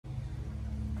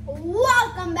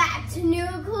Welcome back to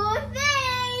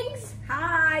Newcoolthings!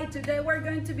 Hi, today we're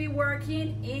going to be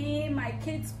working in my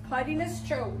kids' putting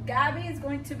stroke. Gabby is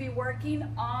going to be working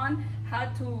on how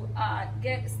to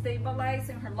get stabilized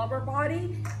in her lower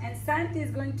body, and Santi is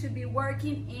going to be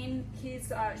working in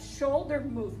his shoulder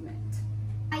movement.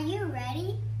 Are you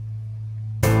ready?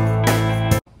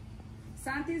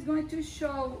 Santi is going to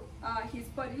show his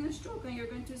putting stroke, and you're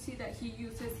going to see that he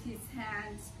uses his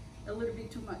hands a little bit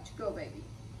too much. Go, baby.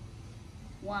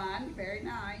 1, very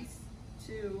nice.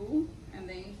 2, and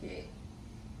then hit.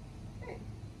 Okay.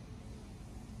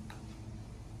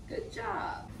 Good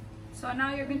job. So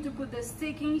now you're going to put the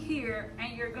stick in here,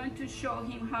 and you're going to show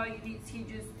him how you need. He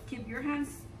just keep your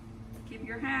hands,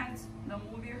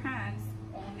 don't move your hands.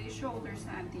 Only shoulders,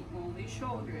 Santi, only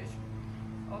shoulders.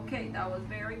 Okay, that was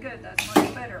very good. That's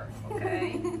much better.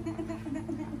 Okay.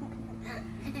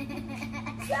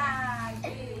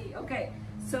 Santi. Okay.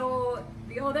 So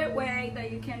the other way that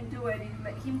you can do it is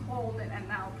let him hold it and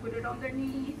now put it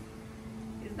underneath.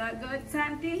 Is that good,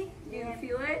 Santi? You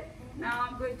feel it? Now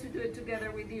I'm going to do it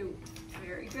together with you.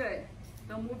 Very good.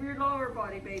 Don't move your lower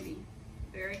body, baby.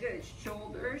 Very good.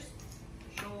 Shoulders,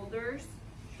 shoulders,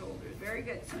 shoulders. Very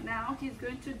good. So now he's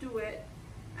going to do it,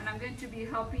 and I'm going to be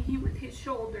helping him with his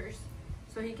shoulders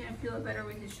so he can feel it better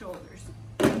with his shoulders.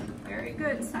 Very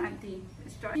good, Santi.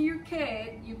 Start your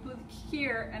kid, you put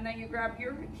here, and then you grab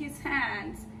his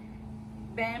hands,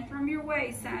 bend from your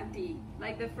waist, Santi,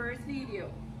 like the first video.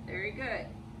 Very good.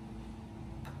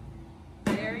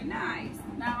 Very nice.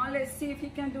 Now let's see if he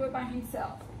can do it by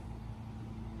himself.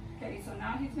 Okay, so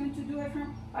now he's going to do it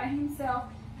by himself.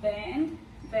 Bend,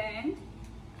 bend,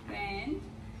 bend.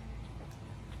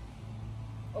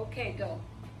 Okay, go.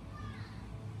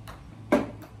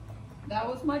 That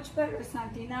was much better,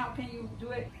 Santi. Now can you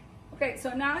do it? Okay, so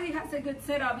now he has a good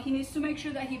setup. He needs to make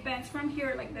sure that he bends from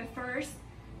here like the first.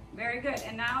 Very good.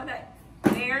 And now that,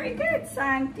 very good,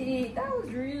 Santi. That was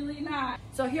really nice.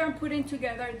 So here I'm putting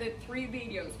together the 3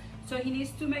 videos. So he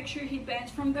needs to make sure he bends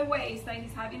from the waist, that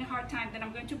he's having a hard time. Then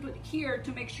I'm going to put here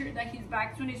to make sure that his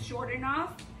backswing is short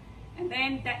enough. And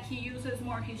then that he uses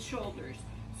more his shoulders.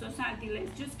 So Santi,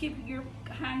 let's just keep your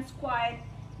hands quiet.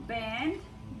 Bend,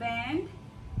 bend.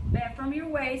 Bend from your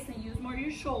waist and use more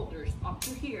your shoulders up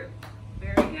to here.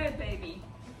 Very good, baby.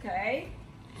 Okay,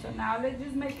 so now let's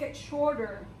just make it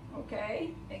shorter.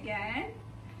 Okay, again,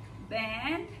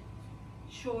 bend,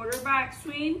 shorter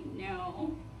backswing.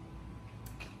 No.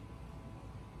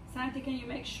 Santi, can you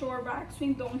make short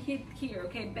backswing? Don't hit here.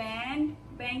 Okay, bend,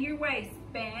 bend your waist,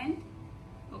 bend.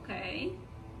 Okay,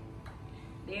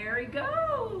 there we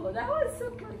go. That was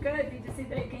super good. Did you see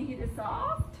that you can hit it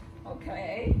soft?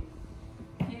 Okay.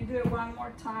 Can you do it one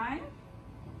more time?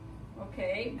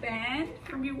 Okay, bend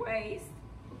from your waist.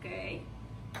 Okay,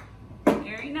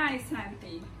 very nice,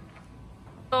 Santi.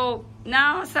 So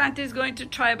now Santi is going to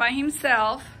try by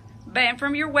himself. Bend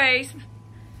from your waist.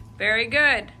 Very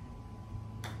good.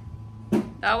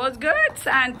 That was good,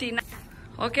 Santi.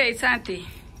 Okay, Santi,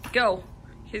 go.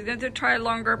 He's going to try a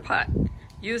longer putt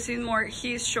using more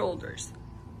his shoulders.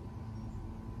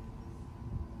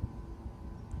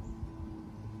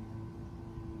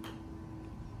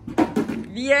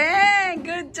 Yeah,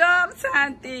 good job,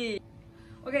 Santi.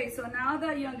 Okay, so now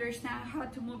that you understand how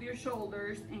to move your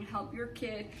shoulders and help your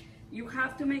kid, you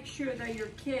have to make sure that your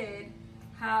kid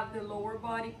have the lower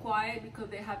body quiet because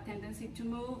they have tendency to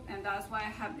move, and that's why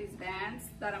I have these bands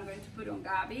that I'm going to put on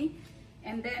Gabby.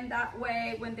 And then that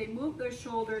way, when they move their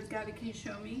shoulders, Gabby, can you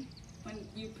show me? When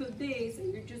you put this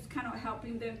and you're just kind of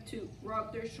helping them to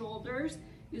rub their shoulders,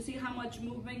 you see how much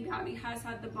movement Gabby has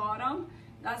at the bottom?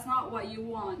 That's not what you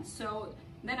want. So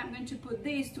then I'm going to put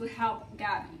these to help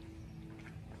Gabby.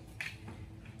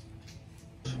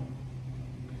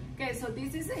 Okay, so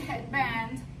this is a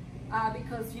headband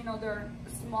because you know they're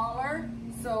smaller,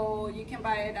 so you can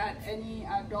buy it at any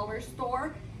dollar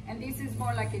store. And this is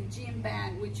more like a gym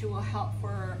band, which will help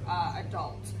for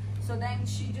adults. So then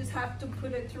she just have to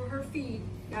put it through her feet,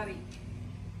 Gabby.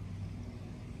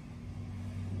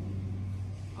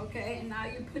 Okay, and now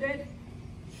you put it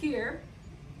here.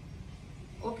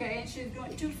 Okay, and she's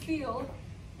going to feel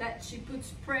that she puts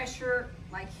pressure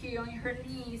like here on her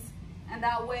knees, and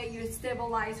that way you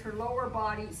stabilize her lower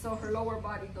body so her lower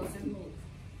body doesn't move.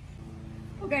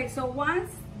 Okay, so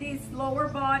once this lower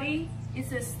body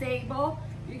is stable,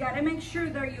 you gotta make sure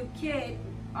that your kid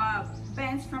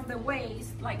bends from the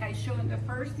waist, like I showed in the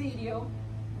first video.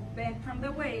 Bend from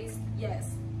the waist,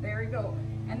 yes, there you go.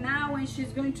 And now when she's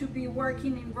going to be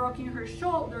working and rocking her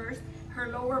shoulders, her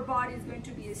lower body is going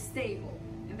to be stable.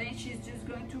 And then she's just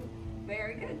going to,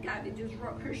 very good, Gabby, just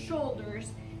rock her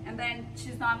shoulders and then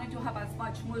she's not going to have as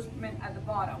much movement at the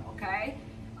bottom, okay?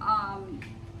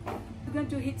 We're going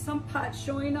to hit some putts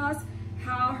showing us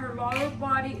how her lower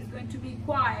body is going to be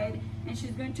quiet, and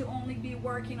she's going to only be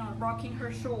working on rocking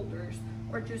her shoulders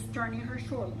or just turning her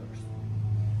shoulders.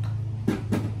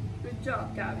 Good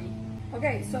job, Gabby.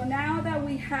 Okay, so now that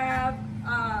we have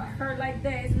her like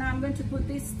this, now I'm going to put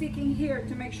this stick in here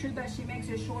to make sure that she makes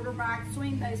a shorter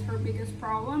backswing. That is her biggest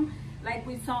problem, like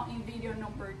we saw in video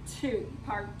number 2,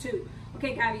 part 2.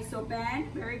 Okay, Gabby, so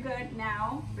bend, very good.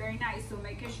 Now, very nice, so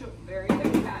make it short, very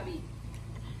good, Gabby.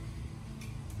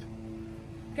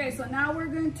 Okay, so now we're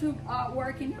going to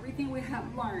work in everything we have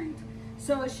learned.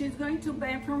 So she's going to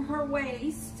bend from her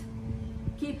waist,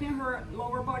 keeping her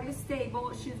lower body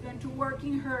stable. She's going to work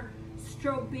in her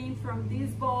stroke being from this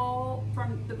ball,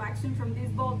 from the backswing from this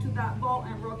ball to that ball,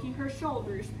 and rocking her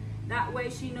shoulders. That way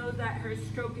she knows that her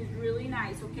stroke is really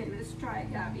nice. Okay, let's try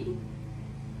it, Gabby.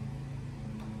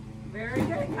 Very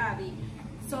good, Gabby.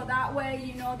 So that way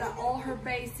you know that all her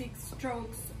basic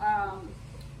strokes are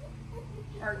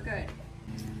good.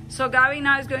 So Gabby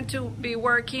now is going to be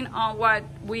working on what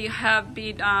we have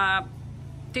been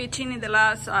teaching in the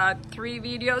last 3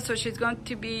 videos. So she's going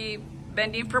to be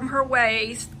bending from her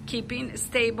waist, keeping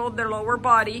stable the lower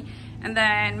body, and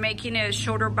then making a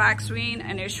shorter backswing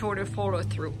and a shorter follow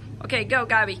through. Okay, go,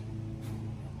 Gabby.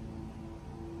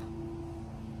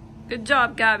 Good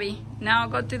job, Gabby. Now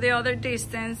go to the other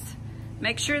distance.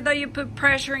 Make sure that you put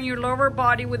pressure in your lower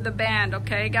body with the band,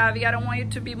 okay, Gabby? I don't want you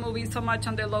to be moving so much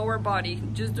on the lower body.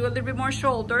 Just do a little bit more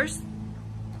shoulders.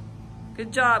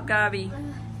 Good job, Gabby.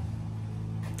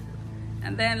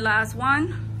 And then last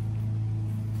one.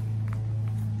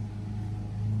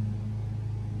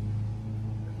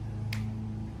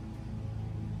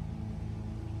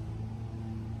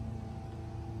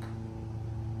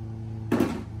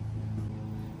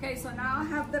 Okay, so now I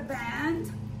have the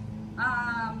band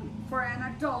for an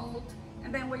adult,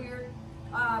 and then when you're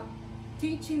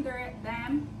teaching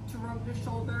them to rock the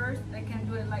shoulders, they can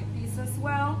do it like this as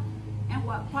well. And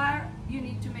what part you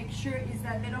need to make sure is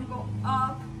that they don't go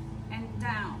up and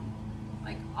down,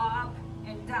 like up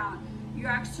and down. You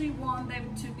actually want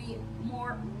them to be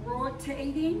more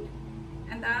rotating,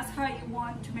 and that's how you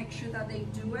want to make sure that they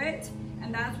do it.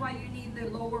 And that's why you need the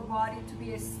lower body to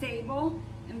be stable,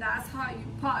 and that's how you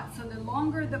putt. So the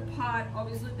longer the putt,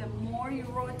 obviously the more you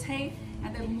rotate,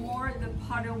 and the more the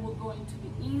putter will go into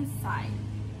the inside,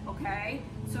 okay?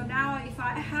 So now if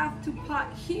I have to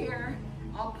putt here,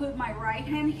 I'll put my right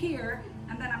hand here,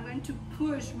 and then I'm going to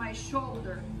push my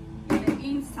shoulder in the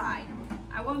inside.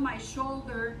 I want my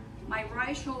shoulder, my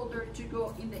right shoulder to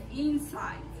go in the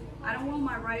inside. I don't want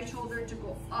my right shoulder to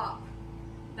go up.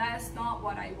 That's not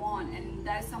what I want, and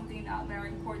that's something very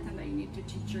important that you need to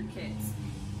teach your kids.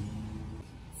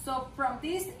 So from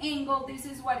this angle, this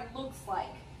is what it looks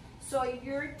like. So if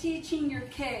you're teaching your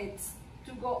kids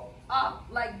to go up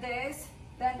like this,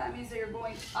 then that means that you're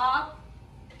going up,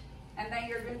 and then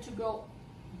you're going to go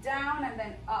down and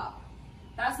then up.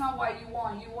 That's not what you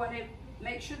want. You want to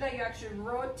make sure that you actually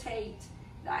rotate.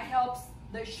 That helps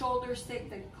the shoulder stick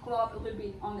the club a little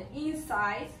bit on the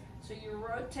inside. So you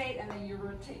rotate and then you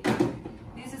rotate.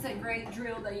 This is a great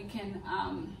drill that you can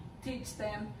teach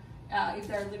them if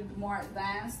they're a little bit more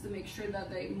advanced, to make sure that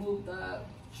they move the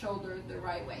shoulder the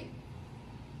right way.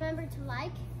 Remember to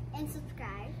like and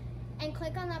subscribe, and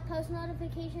click on that post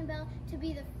notification bell to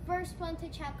be the first one to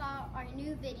check out our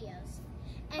new videos.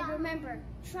 And remember,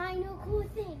 try new cool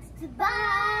things.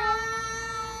 Bye!